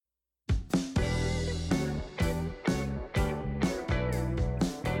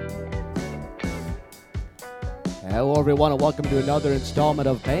Hello, everyone, and welcome to another installment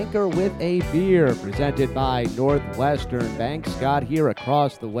of Banker with a Beer, presented by Northwestern Bank. Scott here.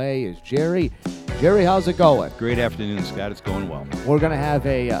 Across the way is Jerry. Jerry, how's it going? Great afternoon, Scott. It's going well. We're going to have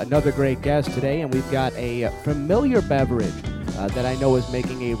another great guest today, and we've got a familiar beverage that I know is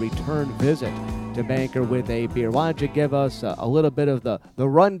making a return visit to Banker with a Beer. Why don't you give us a little bit of the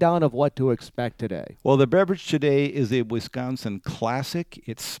rundown of what to expect today? Well, the beverage today is a Wisconsin classic.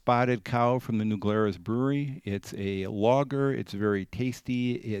 It's Spotted Cow from the New Glarus Brewery. It's a lager. It's very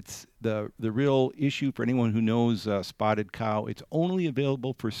tasty. It's the real issue for anyone who knows Spotted Cow. It's only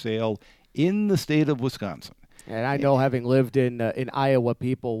available for sale in the state of Wisconsin. And I know, having lived in Iowa,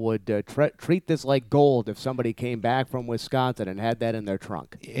 people would treat this like gold if somebody came back from Wisconsin and had that in their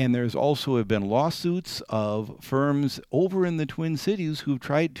trunk. And there's also have been lawsuits of firms over in the Twin Cities who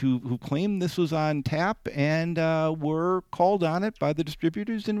claimed this was on tap and were called on it by the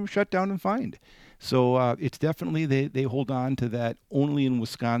distributors and were shut down and fined. So it's definitely they hold on to that only in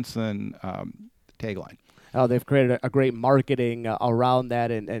Wisconsin tagline. They've created a great marketing around that,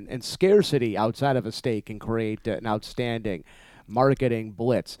 and scarcity outside of a state can create an outstanding marketing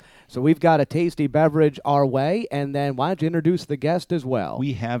blitz. So we've got a tasty beverage our way, and then why don't you introduce the guest as well?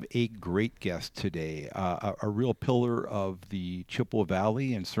 We have a great guest today, a real pillar of the Chippewa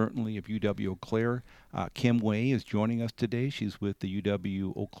Valley and certainly of UW-Eau Claire. Kim Way is joining us today. She's with the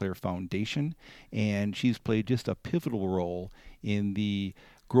UW-Eau Claire Foundation, and she's played just a pivotal role in the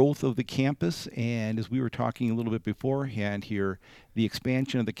growth of the campus, and as we were talking a little bit beforehand here, the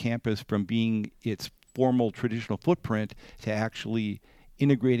expansion of the campus from being its formal traditional footprint to actually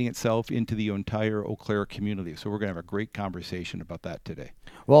integrating itself into the entire Eau Claire community. So we're going to have a great conversation about that today.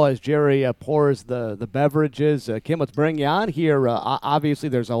 Well, as Jerry pours the beverages, Kim, let's bring you on here. Obviously,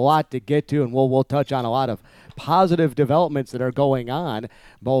 there's a lot to get to, and we'll touch on a lot of positive developments that are going on,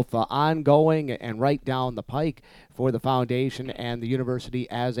 both ongoing and right down the pike for the foundation and the university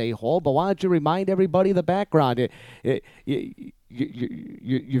as a whole. But why don't you remind everybody the background?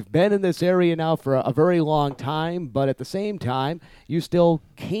 You've been in this area now for a very long time, but at the same time, you still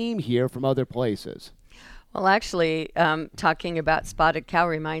came here from other places. Well, actually, talking about Spotted Cow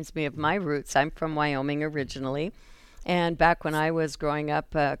reminds me of my roots. I'm from Wyoming originally, and back when I was growing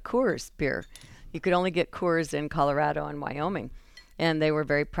up, Coors beer. You could only get Coors in Colorado and Wyoming, and they were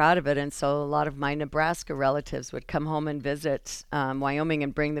very proud of it, and so a lot of my Nebraska relatives would come home and visit Wyoming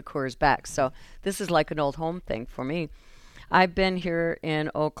and bring the Coors back. So this is like an old home thing for me. I've been here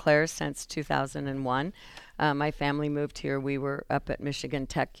in Eau Claire since 2001. My family moved here. We were up at Michigan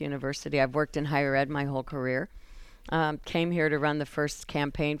Tech University. I've worked in higher ed my whole career. Came here to run the first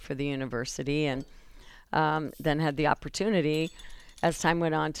campaign for the university, and then had the opportunity, as time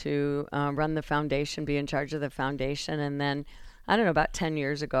went on, to run the foundation, be in charge of the foundation. And then, I don't know, about 10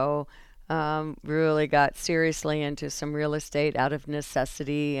 years ago, really got seriously into some real estate out of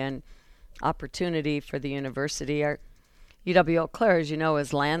necessity and opportunity for the university. Our UW-Eau Claire, as you know,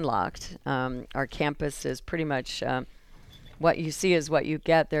 is landlocked. Our campus is pretty much what you see is what you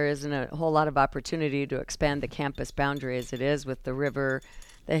get. There isn't a whole lot of opportunity to expand the campus boundary as it is, with the river,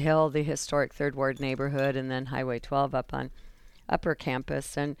 the hill, the historic Third Ward neighborhood, and then Highway 12 up on Upper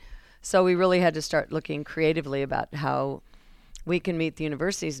Campus. And so we really had to start looking creatively about how we can meet the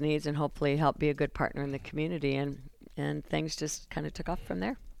university's needs and hopefully help be a good partner in the community. And things just kind of took off from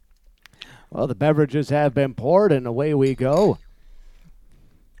there. Well, the beverages have been poured, and away we go.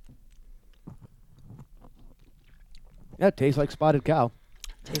 Yeah, it tastes like Spotted Cow.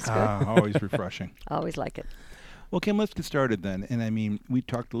 Tastes good. Always refreshing. Always like it. Well, Kim, let's get started then. And I mean, we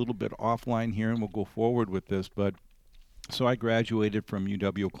talked a little bit offline here, and we'll go forward with this, but so I graduated from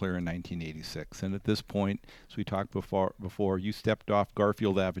UW-Eau Claire in 1986, and at this point, as we talked before, you stepped off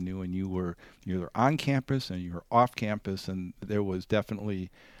Garfield Avenue, and you were on campus and you were off campus, and there was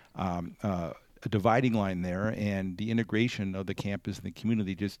definitely a dividing line there, and the integration of the campus and the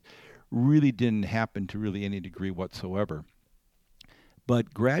community just really didn't happen to really any degree whatsoever.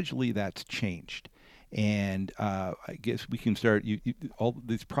 But gradually that's changed. And I guess we can start, all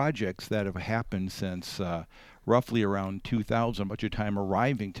these projects that have happened since roughly around 2000, about your time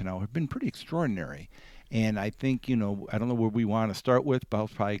arriving to now, have been pretty extraordinary. And I think, I don't know where we want to start with, but I'll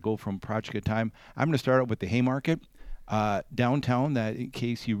probably go from project at time. I'm going to start out with the Haymarket. Downtown, that in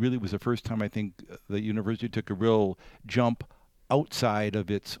case you really was the first time I think the university took a real jump outside of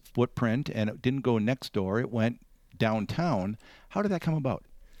its footprint, and it didn't go next door, it went downtown. How did that come about?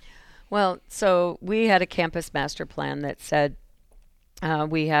 Well, so we had a campus master plan that said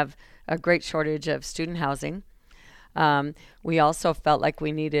we have a great shortage of student housing. We also felt like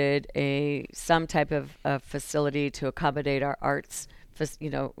we needed some type of facility to accommodate our arts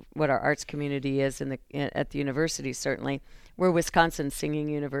what our arts community is at the university. Certainly, we're Wisconsin Singing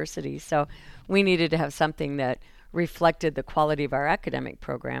University, so we needed to have something that reflected the quality of our academic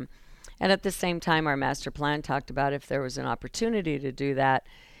program. And at the same time, our master plan talked about if there was an opportunity to do that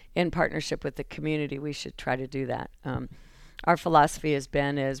in partnership with the community, we should try to do that. Our philosophy has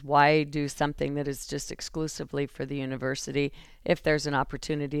been is why do something that is just exclusively for the university if there's an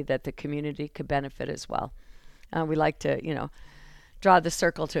opportunity that the community could benefit as well. We like to, draw the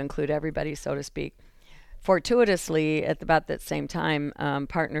circle to include everybody, so to speak. Fortuitously, at about that same time,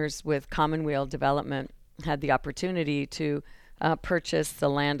 partners with Commonweal Development had the opportunity to purchase the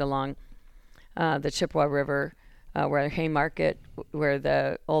land along the Chippewa River, where Haymarket, where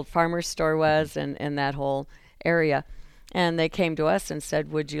the old farmer's store was, and that whole area. And they came to us and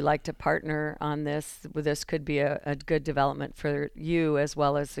said, would you like to partner on this? This could be a good development for you as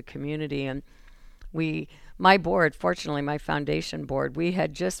well as the community. And my board, fortunately, my foundation board, we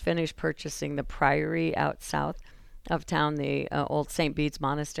had just finished purchasing the priory out south of town, the old St. Bede's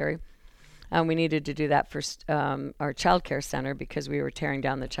Monastery. We needed to do that for our child care center because we were tearing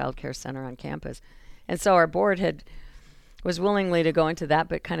down the child care center on campus. And so our board was willingly to go into that,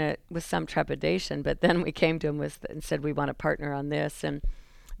 but kind of with some trepidation. But then we came to him and said, we want to partner on this. And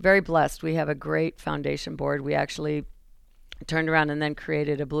very blessed. We have a great foundation board. We actually turned around and then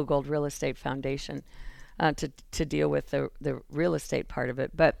created a Blue Gold Real Estate Foundation to deal with the real estate part of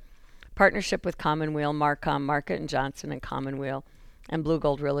it. But partnership with Commonweal, Marcom, Market and Johnson, and Commonweal, and Blue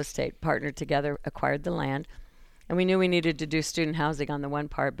Gold Real Estate partnered together, acquired the land. And we knew we needed to do student housing on the one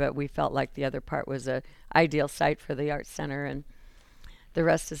part, but we felt like the other part was an ideal site for the Arts Center, and the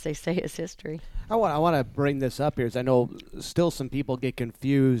rest, as they say, is history. I want to bring this up here, as I know still some people get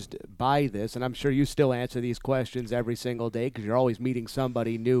confused by this, and I'm sure you still answer these questions every single day because you're always meeting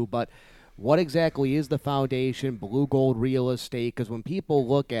somebody new, but what exactly is the foundation, Blue Gold Real Estate? Because when people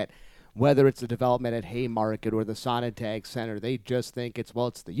look at whether it's the development at Haymarket or the Sonntag Center, they just think it's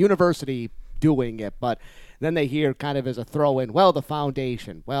the university doing it, but then they hear kind of as a throw-in, the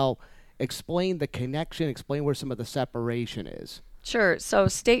foundation. Well, explain the connection, explain where some of the separation is. Sure. So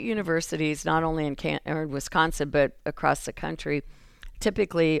state universities, not only in Wisconsin, but across the country,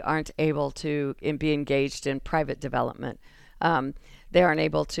 typically aren't able to be engaged in private development. They aren't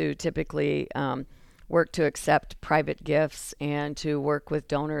able to typically work to accept private gifts and to work with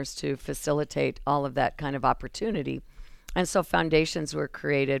donors to facilitate all of that kind of opportunity. And so foundations were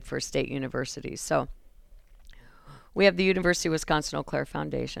created for state universities. So we have the University of Wisconsin-Eau Claire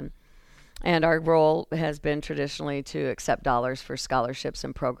Foundation, and our role has been traditionally to accept dollars for scholarships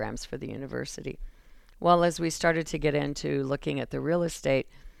and programs for the university. Well, as we started to get into looking at the real estate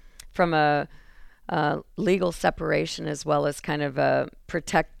from a legal separation as well as kind of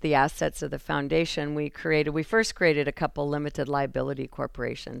protect the assets of the foundation, we first created a couple limited liability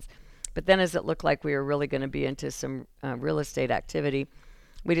corporations. But then as it looked like we were really going to be into some real estate activity,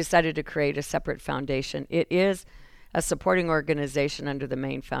 we decided to create a separate foundation. It is a supporting organization under the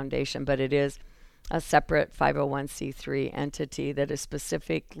main foundation, but it is a separate 501c3 entity that is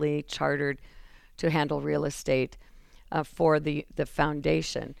specifically chartered to handle real estate for the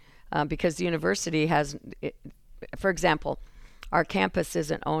foundation. Because the university for example, our campus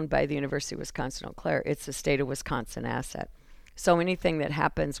isn't owned by the University of Wisconsin-Eau Claire. It's a state of Wisconsin asset. So anything that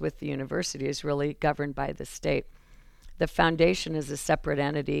happens with the university is really governed by the state. The foundation is a separate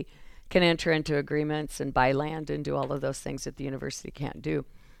entity, can enter into agreements and buy land and do all of those things that the university can't do.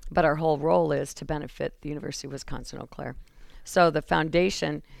 But our whole role is to benefit the University of Wisconsin-Eau Claire. So the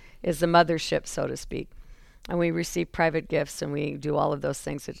foundation is the mothership, so to speak. And we receive private gifts and we do all of those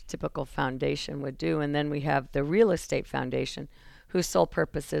things that a typical foundation would do. And then we have the real estate foundation, whose sole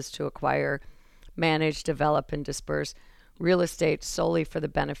purpose is to acquire, manage, develop, and disperse real estate solely for the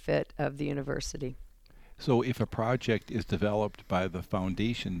benefit of the university. So if a project is developed by the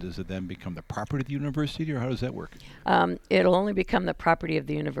foundation, does it then become the property of the university, or how does that work? It'll only become the property of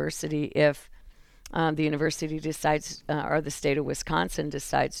the university if the university decides, or the state of Wisconsin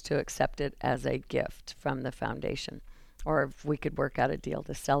decides to accept it as a gift from the foundation, or if we could work out a deal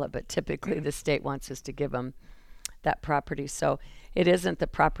to sell it. But typically the state wants us to give them that property. So it isn't the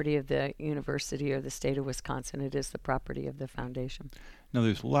property of the university or the state of Wisconsin. It is the property of the foundation. Now,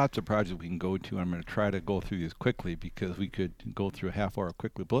 there's lots of projects we can go to. I'm going to try to go through these quickly because we could go through a half hour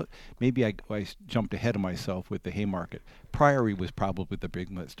quickly. But maybe I jumped ahead of myself with the Haymarket. Priory was probably the big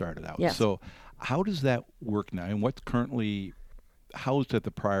one that started out. Yes. So how does that work now? And what's currently housed at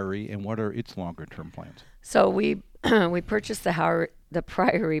the Priory, and what are its longer-term plans? So we purchased the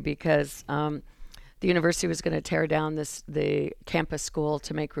Priory because the university was going to tear down the campus school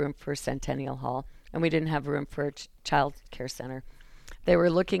to make room for Centennial Hall, and we didn't have room for a child care center. they were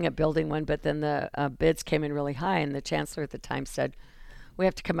looking at building one, but then the bids came in really high, and the chancellor at the time said, we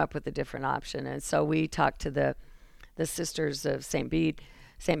have to come up with a different option. And so we talked to the Sisters of St.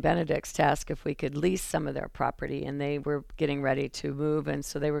 Benedict's to ask if we could lease some of their property, and they were getting ready to move, and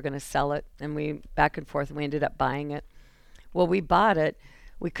so they were going to sell it, and we back and forth, and we ended up buying it. Well, we bought it.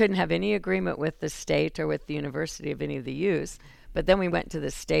 We couldn't have any agreement with the state or with the university of any of the use, but then we went to the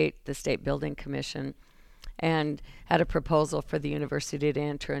state building commission, and had a proposal for the university to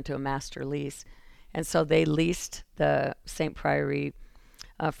enter into a master lease. And so they leased the St. Priory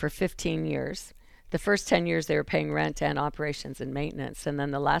for 15 years. The first 10 years they were paying rent and operations and maintenance, and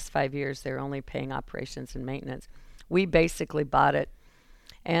then the last 5 years they were only paying operations and maintenance. We basically bought it,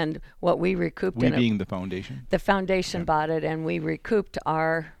 and what we recouped being the foundation? The foundation bought it, and we recouped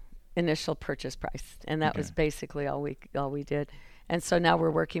our initial purchase price, and that was basically all we did. And so now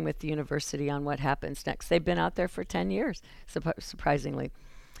we're working with the university on what happens next. They've been out there for 10 years, surprisingly.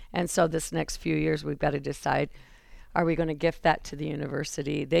 And so this next few years, we've got to decide, are we going to gift that to the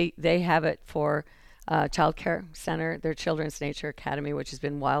university? They have it for child care center, their Children's Nature Academy, which has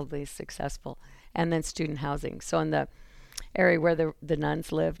been wildly successful, and then student housing. So in the area where the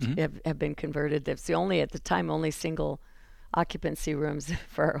nuns lived have been converted. It's the only, at the time, only single occupancy rooms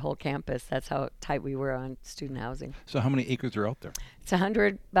for our whole campus. That's how tight we were on student housing. So how many acres are out there? It's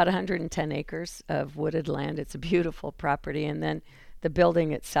about 110 acres of wooded land. It's a beautiful property. And then the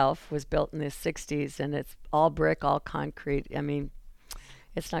building itself was built in the 60s, and it's all brick, all concrete. I mean,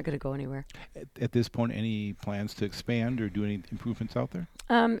 it's not going to go anywhere. At this point, any plans to expand or do any improvements out there?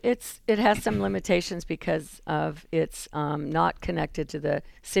 It has some limitations because of it's not connected to the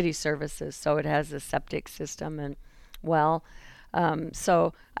city services. So it has a septic system and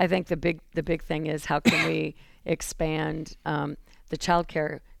so I think the big thing is how can we expand the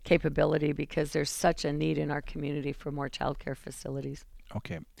childcare capability, because there's such a need in our community for more childcare facilities.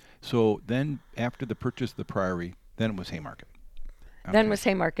 Okay. So then after the purchase of the Priory, then it was Haymarket. Okay. Then was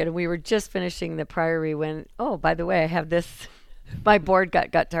Haymarket, and we were just finishing the Priory when, oh, by the way, I have this. My board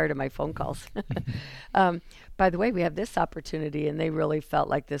got tired of my phone calls. By the way, we have this opportunity, and they really felt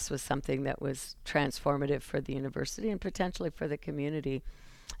like this was something that was transformative for the university and potentially for the community.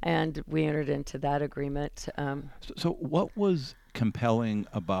 And we entered into that agreement. So what was compelling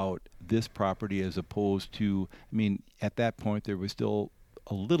about this property as opposed to, I mean, at that point there was still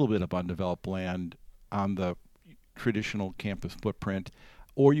a little bit of undeveloped land on the traditional campus footprint,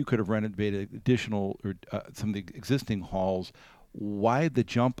 or you could have renovated additional or some of the existing halls. Why the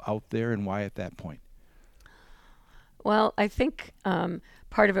jump out there, and why at that point? Well, I think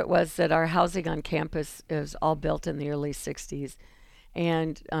part of it was that our housing on campus is all built in the early 60s,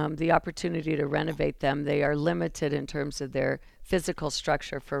 and the opportunity to renovate them, they are limited in terms of their physical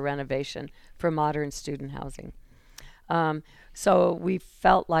structure for renovation for modern student housing. So we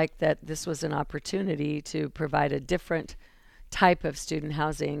felt like that this was an opportunity to provide a different type of student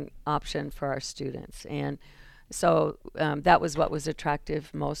housing option for our students. And so that was what was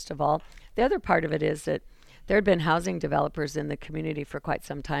attractive most of all. The other part of it is that there had been housing developers in the community for quite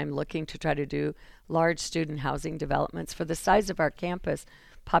some time looking to try to do large student housing developments. For the size of our campus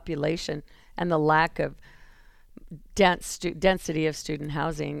population and the lack of density of student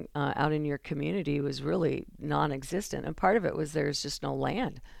housing out in your community was really non-existent. And part of it was there's just no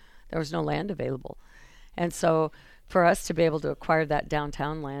land. There was no land available. And so for us to be able to acquire that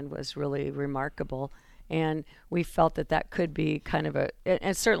downtown land was really remarkable. And we felt that that could be kind of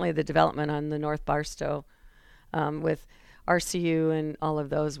and certainly the development on the North Barstow with RCU and all of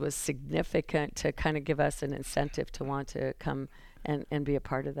those was significant to kind of give us an incentive to want to come and be a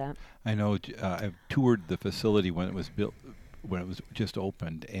part of that. I know I've toured the facility when it was built, when it was just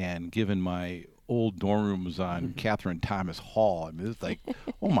opened, and given my old dorm rooms on Catherine Thomas Hall, I mean, it's like,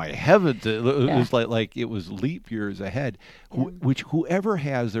 oh my heavens, it was like it was leap years ahead. Which whoever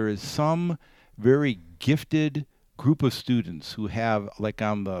has, there is some very gifted group of students who have, like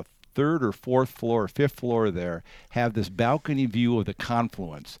on the third or fourth floor or fifth floor there, have this balcony view of the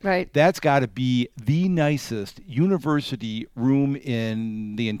confluence. Right. That's got to be the nicest university room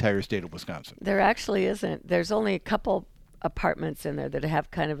in the entire state of Wisconsin. There actually isn't. There's only a couple apartments in there that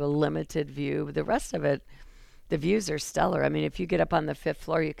have kind of a limited view. The rest of it, the views are stellar. I mean, if you get up on the fifth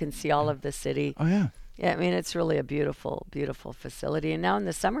floor, you can see all of the city. Oh, yeah. Yeah, I mean, it's really a beautiful, beautiful facility. And now in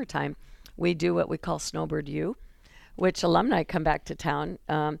the summertime, we do what we call Snowbird U, which alumni come back to town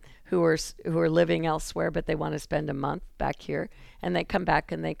who are living elsewhere, but they want to spend a month back here, and they come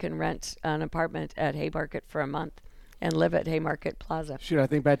back and they can rent an apartment at Haymarket for a month and live at Haymarket Plaza. Shoot, I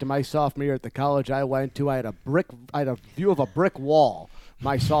think back to my sophomore year at the college I went to. I had a view of a brick wall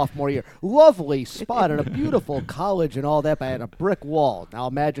my sophomore year. Lovely spot and a beautiful college and all that, but I had a brick wall. Now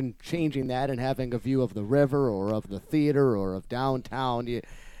imagine changing that and having a view of the river or of the theater or of downtown.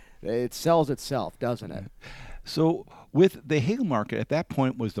 It sells itself, doesn't it? So with the Haymarket, at that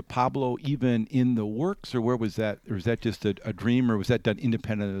point, was the Pablo even in the works, or where was that? Or was that just a dream, or was that done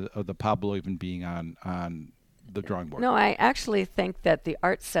independent of the Pablo even being on the drawing board? No, I actually think that the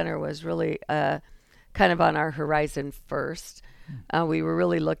Art Center was really kind of on our horizon first. We were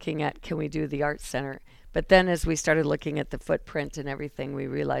really looking at, can we do the Art Center? But then as we started looking at the footprint and everything, we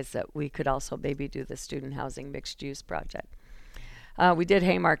realized that we could also maybe do the student housing mixed use project. We did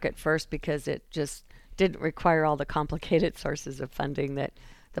Haymarket first because it just didn't require all the complicated sources of funding that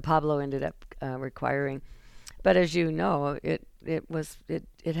the Pablo ended up requiring. But as you know, it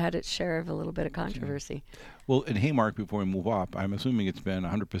had its share of a little bit of controversy. Well, in Haymarket, before we move off, I'm assuming it's been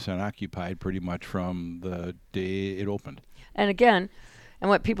 100% occupied pretty much from the day it opened. And again, and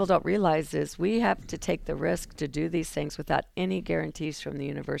what people don't realize is we have to take the risk to do these things without any guarantees from the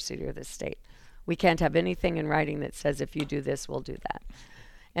university or the state. We can't have anything in writing that says if you do this, we'll do that.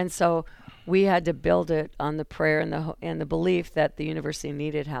 And so we had to build it on the prayer and the belief that the university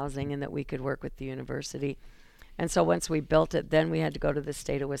needed housing and that we could work with the university. And so once we built it, then we had to go to the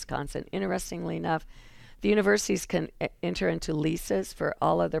state of Wisconsin. Interestingly enough, the universities can enter into leases for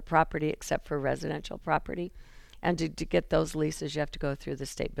all other property except for residential property. And to get those leases, you have to go through the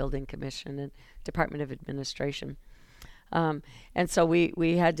State Building Commission and Department of Administration. And so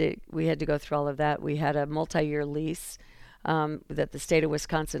we had to go through all of that. We had a multi-year lease that the state of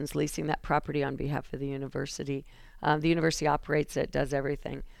Wisconsin is leasing that property on behalf of the university. The university operates it, does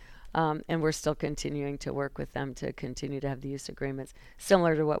everything. And we're still continuing to work with them to continue to have the use agreements,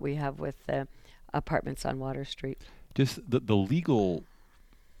 similar to what we have with the apartments on Water Street. Just the legal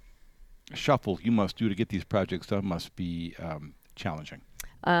shuffle you must do to get these projects done must be challenging.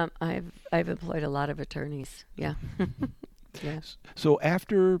 I've employed a lot of attorneys. Yeah. Yes. So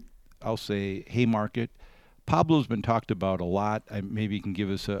after, I'll say, Haymarket, Pablo's been talked about a lot. Maybe you can give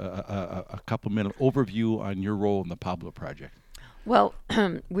us a couple-minute overview on your role in the Pablo project. Well,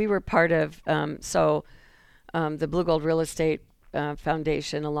 we were part of the Blue Gold Real Estate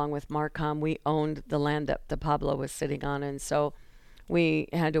Foundation, along with Marcom. We owned the land that the Pablo was sitting on, and so we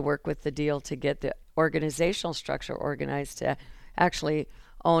had to work with the deal to get the organizational structure organized to actually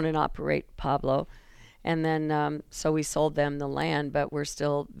own and operate Pablo. And then so we sold them the land, but we're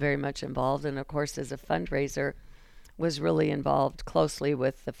still very much involved. And of course, as a fundraiser, was really involved closely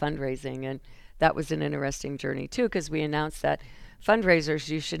with the fundraising. And that was an interesting journey too, because we announced that fundraisers,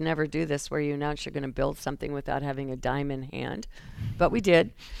 you should never do this where you announce you're going to build something without having a dime in hand. But we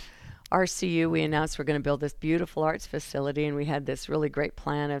did. RCU, we announced we're going to build this beautiful arts facility, and we had this really great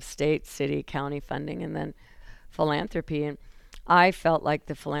plan of state, city, county funding, and then philanthropy. And I felt like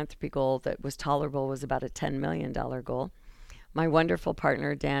the philanthropy goal that was tolerable was about a $10 million goal. My wonderful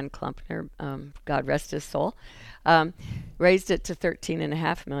partner, Dan Klumpner, God rest his soul, raised it to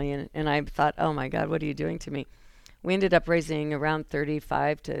 $13.5 million. And I thought, oh my God, what are you doing to me? We ended up raising around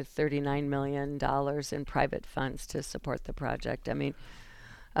 $35 to $39 million in private funds to support the project. I mean,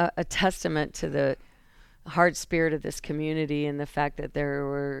 a testament to the hard spirit of this community and the fact that there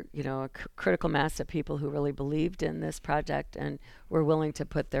were, a critical mass of people who really believed in this project and were willing to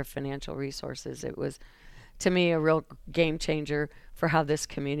put their financial resources. It was, to me, a real game changer for how this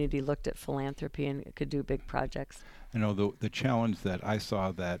community looked at philanthropy and could do big projects. I know the challenge that I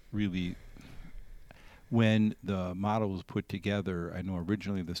saw that really, when the model was put together, I know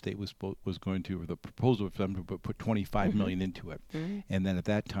originally the state was going to, or the proposal for them to put $25 million into it. Mm-hmm. And then at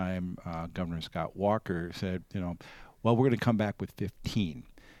that time, Governor Scott Walker said, well, we're going to come back with 15.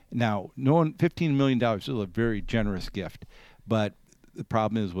 Now, $15 million is still a very generous gift, but the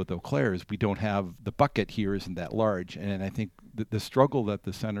problem is with Eau Claire is we don't have, the bucket here isn't that large. And I think the struggle that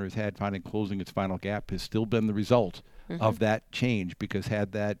the center has had finding closing its final gap has still been the result mm-hmm. of that change, because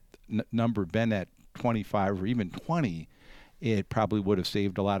had that number been at 25 or even 20, it probably would have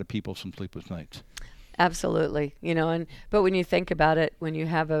saved a lot of people some sleepless nights. Absolutely. But when you think about it, when you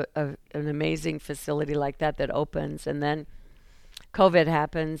have an amazing facility like that opens and then COVID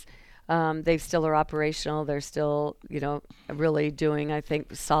happens, they still are operational. They're still, really doing, I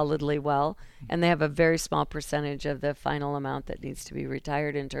think, solidly well. And they have a very small percentage of the final amount that needs to be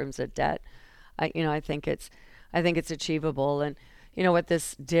retired in terms of debt. I think it's achievable. And, what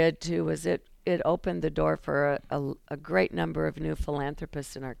this did too was it opened the door for a great number of new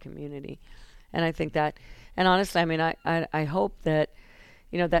philanthropists in our community. And I think that, and honestly, I mean, I hope that,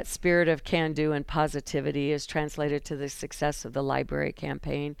 that spirit of can-do and positivity is translated to the success of the library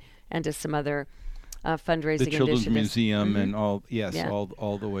campaign and to some other fundraising The Children's initiatives. Museum and all, yes, Yeah.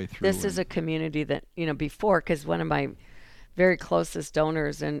 all the way through. This is a community that, before, because one of my very closest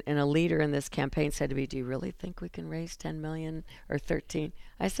donors and a leader in this campaign said to me, "Do you really think we can raise 10 million or 13?"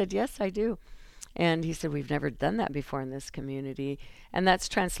 I said, "Yes, I do." And he said, "We've never done that before in this community." And that's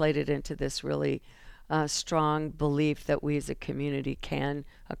translated into this really strong belief that we as a community can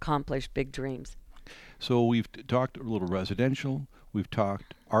accomplish big dreams. So we've talked a little residential, we've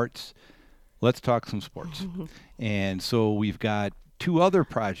talked arts. Let's talk some sports. And so we've got two other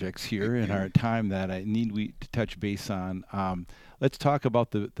projects here in our time that I need to touch base on. Let's talk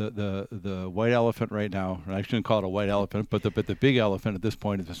about the white elephant right now. I shouldn't call it a white elephant, but the big elephant at this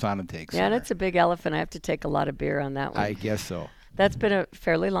point is the Sonotake Yeah, and Center. it's a big elephant. I have to take a lot of beer on that one. I guess so. That's been a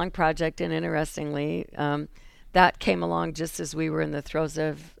fairly long project, and interestingly, that came along just as we were in the throes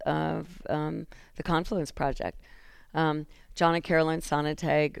of the Confluence Project. John and Carolyn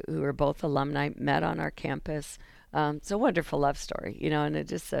Sonotake, who are both alumni, met on our campus. It's a wonderful love story, and it's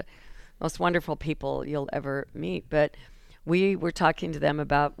just the most wonderful people you'll ever meet. But we were talking to them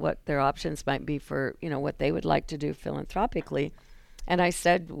about what their options might be for, what they would like to do philanthropically. And I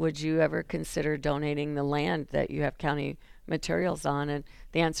said, "Would you ever consider donating the land that you have county materials on?" And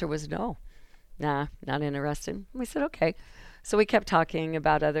the answer was no. Nah, not interested. We said, okay. So we kept talking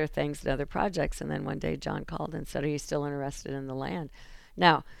about other things and other projects. And then one day John called and said, "Are you still interested in the land?"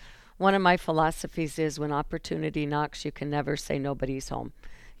 Now, one of my philosophies is when opportunity knocks, you can never say nobody's home.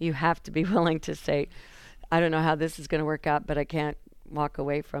 You have to be willing to say, "I don't know how this is going to work out, but I can't walk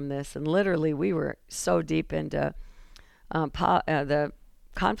away from this." And literally, we were so deep into the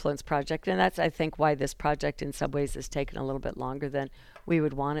Confluence Project, and that's, I think, why this project in some ways has taken a little bit longer than we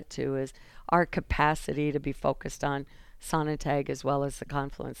would want it to, is our capacity to be focused on Sonotake as well as the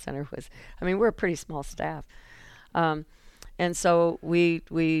Confluence Center we're a pretty small staff. And so we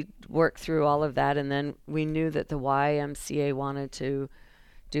worked through all of that, and then we knew that the YMCA wanted to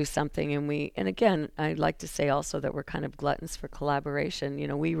do something, and again, I'd like to say also that we're kind of gluttons for collaboration.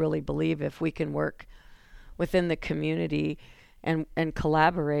 We really believe if we can work within the community and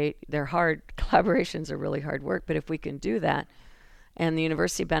collaborate, they're hard. Collaborations are really hard work, but if we can do that, and the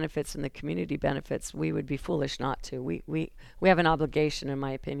university benefits and the community benefits, we would be foolish not to. We have an obligation, in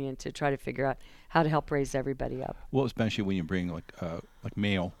my opinion, to try to figure out how to help raise everybody up. Well, especially when you bring like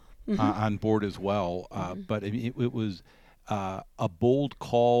Mayo on board as well. But I mean, it was a bold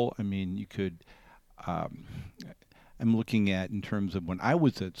call. I mean, you could. I'm looking at in terms of when I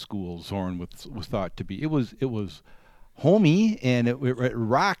was at school, Zorn was thought to be. It was homey, and it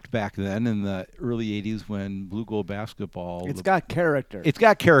rocked back then in the early 80s when blue gold basketball. It's got character. It's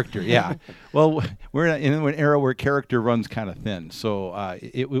got character, yeah. Well, we're in an era where character runs kind of thin, so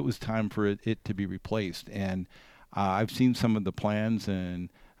it was time for it to be replaced. And I've seen some of the plans, and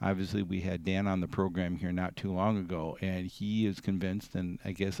obviously we had Dan on the program here not too long ago, and he is convinced, and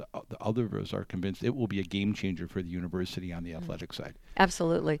I guess the others are convinced, it will be a game changer for the university on the athletic side.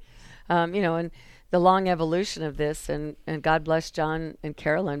 Absolutely. And the long evolution of this, and God bless John and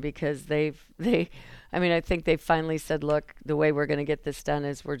Carolyn, because I think they finally said, "Look, the way we're going to get this done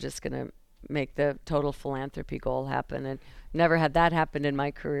is we're just going to make the total philanthropy goal happen." And never had that happened in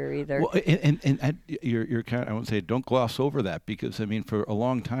my career either. Well, and you're kind of, I won't say don't gloss over that, because I mean for a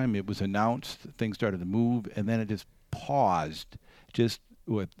long time it was announced, things started to move, and then it just paused, just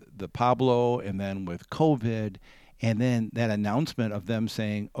with the Pablo, and then with COVID. And then that announcement of them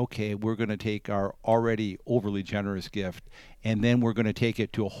saying, "Okay, we're going to take our already overly generous gift, and then we're going to take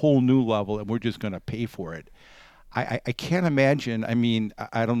it to a whole new level, and we're just going to pay for it." I can't imagine. I mean,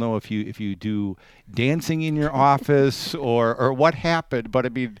 I don't know if you do dancing in your office or what happened, but I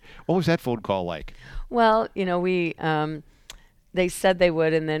mean, what was that phone call like? Well, we they said they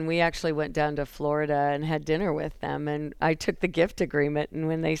would, and then we actually went down to Florida and had dinner with them, and I took the gift agreement, and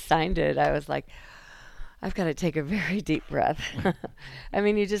when they signed it, I was like, I've got to take a very deep breath. I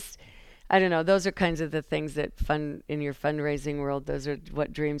mean, I don't know. Those are kinds of the things that in your fundraising world, those are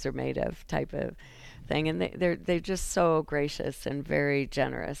what dreams are made of type of thing. And they're just so gracious and very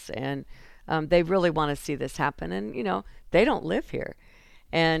generous. And they really want to see this happen. And, they don't live here.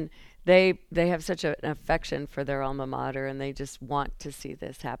 And they have such an affection for their alma mater, and they just want to see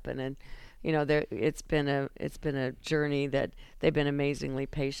this happen. And, it's been a journey that they've been amazingly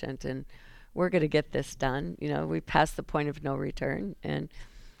patient, and we're going to get this done. We passed the point of no return, and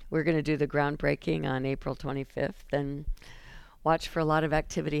we're going to do the groundbreaking on April 25th, and watch for a lot of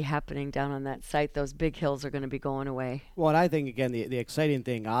activity happening down on that site. Those big hills are going to be going away. Well, and I think, again, the exciting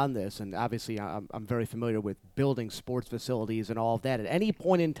thing on this, and obviously I'm very familiar with building sports facilities and all of that, at any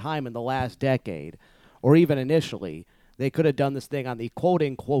point in time in the last decade, or even initially, they could have done this thing on the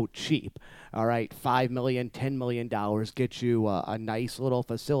quote-unquote cheap. All right, $5 million, $10 million get you a nice little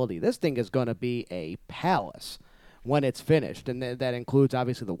facility. This thing is going to be a palace when it's finished, and that includes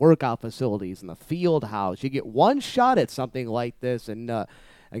obviously the workout facilities and the field house. You get one shot at something like this, and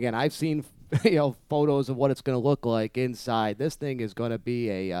again, I've seen photos of what it's going to look like inside. This thing is going to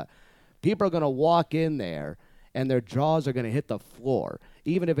be people are going to walk in there and their jaws are going to hit the floor,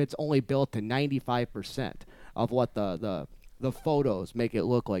 even if it's only built to 95% of what the photos make it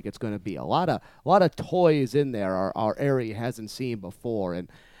look like it's going to be. A lot of toys in there our area hasn't seen before, and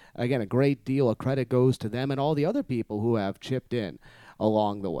again, a great deal of credit goes to them and all the other people who have chipped in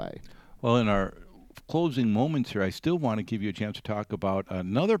along the way. Well, in our closing moments here, I still want to give you a chance to talk about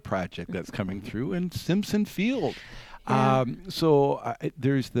another project that's coming through in Simpson Field. Yeah.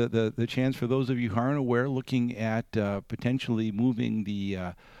 There's the chance for those of you who aren't aware, looking at potentially moving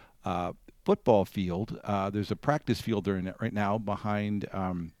the football field. There's a practice field there right now behind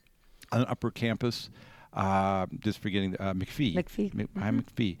an upper campus. Just forgetting McPhee.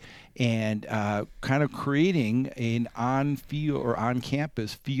 McPhee, and kind of creating an on-field or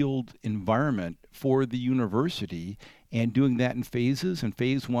on-campus field environment for the university, and doing that in phases. And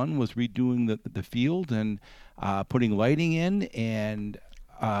phase one was redoing the field and putting lighting in. And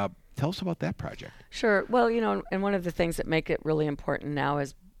tell us about that project. Sure. Well, and one of the things that make it really important now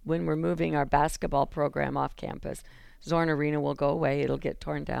is when we're moving our basketball program off campus, Zorn Arena will go away. It'll get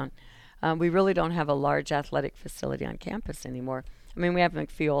torn down. We really don't have a large athletic facility on campus anymore. I mean, we have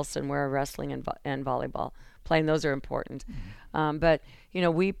McPhee Olson where wrestling and volleyball playing. Those are important. But,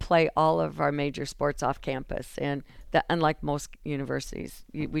 we play all of our major sports off campus. And unlike most universities,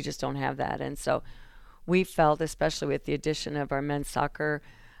 we just don't have that. And so we felt, especially with the addition of our men's soccer,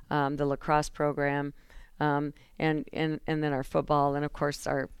 the lacrosse program, and then our football, and, of course,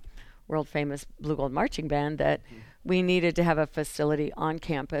 our world-famous Blue Gold Marching Band, that we needed to have a facility on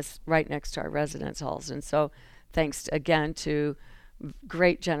campus right next to our residence halls. And so thanks again to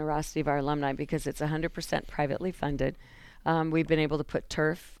great generosity of our alumni, because it's 100% privately funded, we've been able to put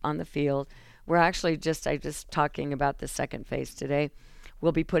turf on the field. We're actually I just talking about the second phase today.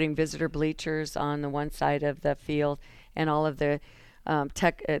 We'll be putting visitor bleachers on the one side of the field, and all of the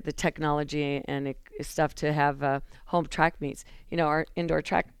the technology and stuff to have home track meets. Our indoor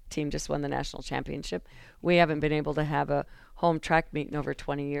track team just won the national championship. We haven't been able to have a home track meet in over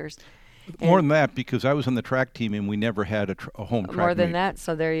 20 years. More than that, because I was on the track team and we never had a home track meet. More than that,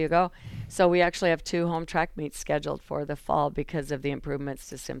 so there you go. So we actually have 2 home track meets scheduled for the fall because of the improvements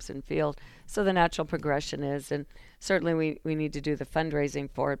to Simpson Field. So the natural progression is, and certainly we need to do the fundraising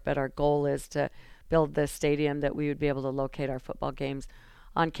for it, but our goal is to build the stadium that we would be able to locate our football games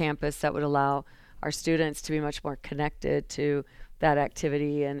on campus, that would allow our students to be much more connected to that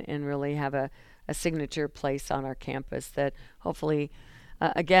activity and really have a signature place on our campus that hopefully,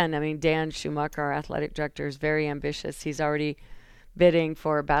 again, I mean, Dan Schumacher, our athletic director, is very ambitious. He's already bidding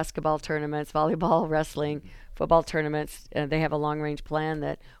for basketball tournaments, volleyball, wrestling, football tournaments. They have a long-range plan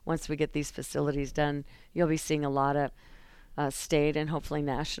that once we get these facilities done, you'll be seeing a lot of state and hopefully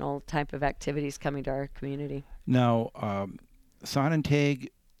national type of activities coming to our community. Now, Sonnentag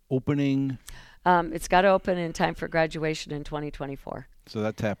opening? It's got to open in time for graduation in 2024. So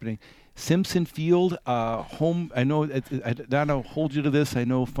that's happening. Simpson Field, home. I know I don't hold you to this. I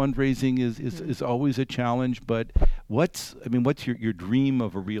know fundraising is always a challenge, but what's your dream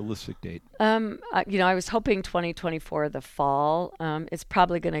of a realistic date? I was hoping 2024 the fall. It's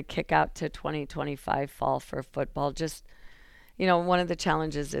probably going to kick out to 2025 fall for football. Just one of the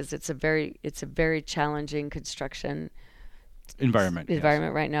challenges is it's a very challenging construction environment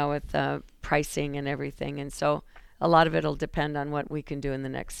right now with pricing and everything, and so a lot of it will depend on what we can do in the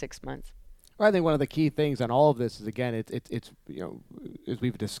next 6 months. Well, I think one of the key things on all of this is, again, it's as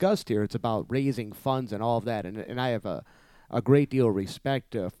we've discussed here, it's about raising funds and all of that, and I have a great deal of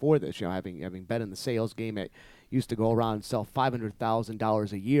respect for this. Having been in the sales game, it used to go around and sell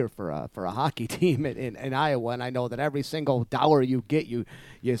 $500,000 a year for a hockey team in Iowa, and I know that every single dollar you get, you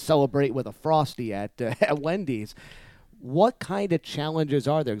celebrate with a Frosty at Wendy's. What kind of challenges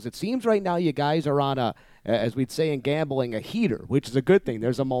are there? Because it seems right now you guys are on as we'd say in gambling, a heater, which is a good thing.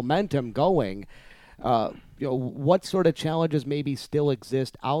 There's a momentum going. What sort of challenges maybe still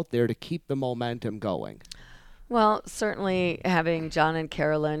exist out there to keep the momentum going? Well, certainly having John and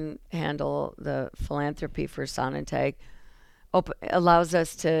Carolyn handle the philanthropy for Sonnentag allows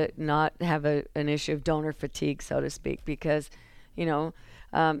us to not have an issue of donor fatigue, so to speak, because,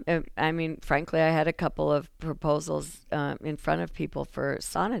 frankly, I had a couple of proposals in front of people for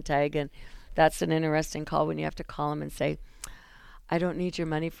Sonnentag, and that's an interesting call when you have to call them and say, I don't need your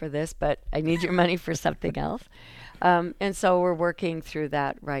money for this, but I need your money for something else. And so we're working through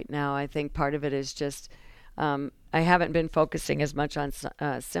that right now. I think part of it is just I haven't been focusing as much on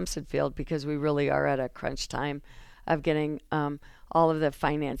Simpson Field because we really are at a crunch time of getting all of the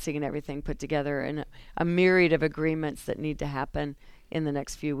financing and everything put together and a myriad of agreements that need to happen in the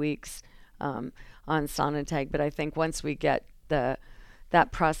next few weeks on Sonatag. But I think once we get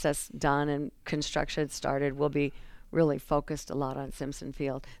that process done and construction started, we'll be really focused a lot on Simpson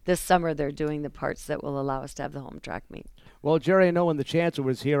Field. This summer, they're doing the parts that will allow us to have the home track meet. Well, Jerry, I know when the chancellor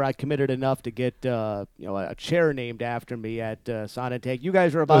was here, I committed enough to get a chair named after me at Sonatag. You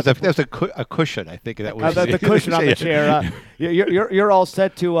guys are about there's a cushion, I think that was the cushion on the chair. You're all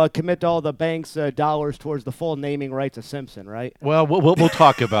set to commit all the bank's dollars towards the full naming rights of Simpson, right? Well, we'll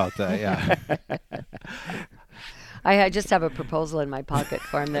talk about that. Yeah. I just have a proposal in my pocket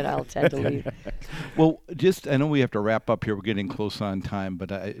for him that I'll tend to leave. Well, I know we have to wrap up here. We're getting close on time,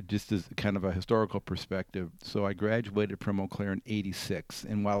 but just as kind of a historical perspective. So I graduated from Eau Claire in '86,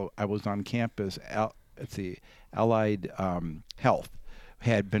 and while I was on campus, Allied Health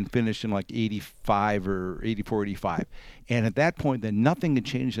had been finished in like 85 or 84, 85. And at that point, then nothing had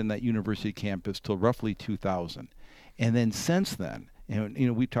changed in that university campus till roughly 2000. And then since then,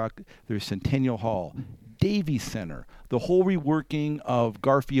 we talked, there's Centennial Hall, Davies Center, the whole reworking of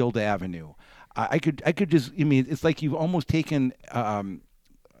Garfield Avenue. I could just, it's like you've almost taken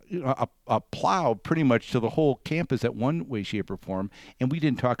a plow pretty much to the whole campus at one way, shape, or form. And we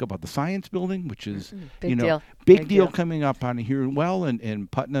didn't talk about the Science Building, which is, big deal. Big deal coming up on here in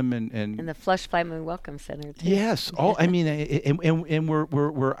Putnam and the Flush Family Welcome Center, too. Yes. And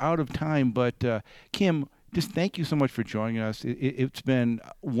we're out of time, but Kim, just thank you so much for joining us. It's been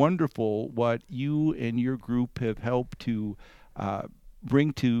wonderful what you and your group have helped to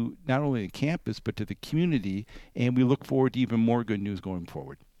bring to not only the campus, but to the community. And we look forward to even more good news going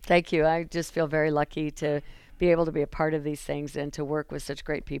forward. Thank you. I just feel very lucky to be able to be a part of these things and to work with such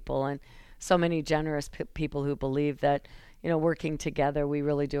great people and so many generous people who believe that, working together, we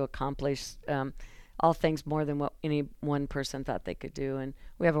really do accomplish all things more than what any one person thought they could do. And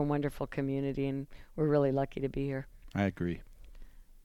we have a wonderful community, and we're really lucky to be here. I agree.